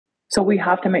So we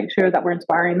have to make sure that we're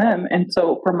inspiring them. And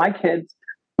so for my kids,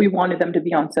 we wanted them to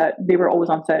be on set. They were always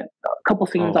on set. A couple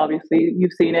scenes, obviously,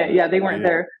 you've seen it. Yeah, they weren't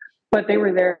there, but they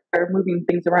were there moving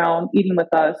things around, eating with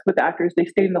us, with the actors. They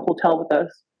stayed in the hotel with us.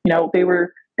 You know, they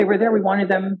were there. We wanted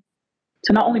them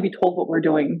to not only be told what we're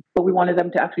doing, but we wanted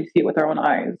them to actually see it with their own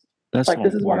eyes. That's like,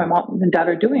 this is what my mom and dad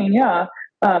are doing. Yeah.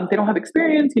 They don't have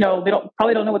experience, you know, they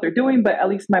probably don't know what they're doing, but at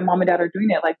least my mom and dad are doing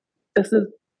it. Like, this is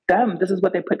them. This is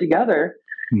what they put together.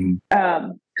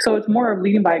 So it's more of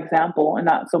leading by example and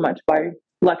not so much by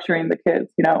lecturing the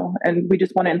kids, you know, and we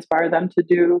just want to inspire them to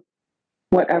do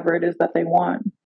whatever it is that they want.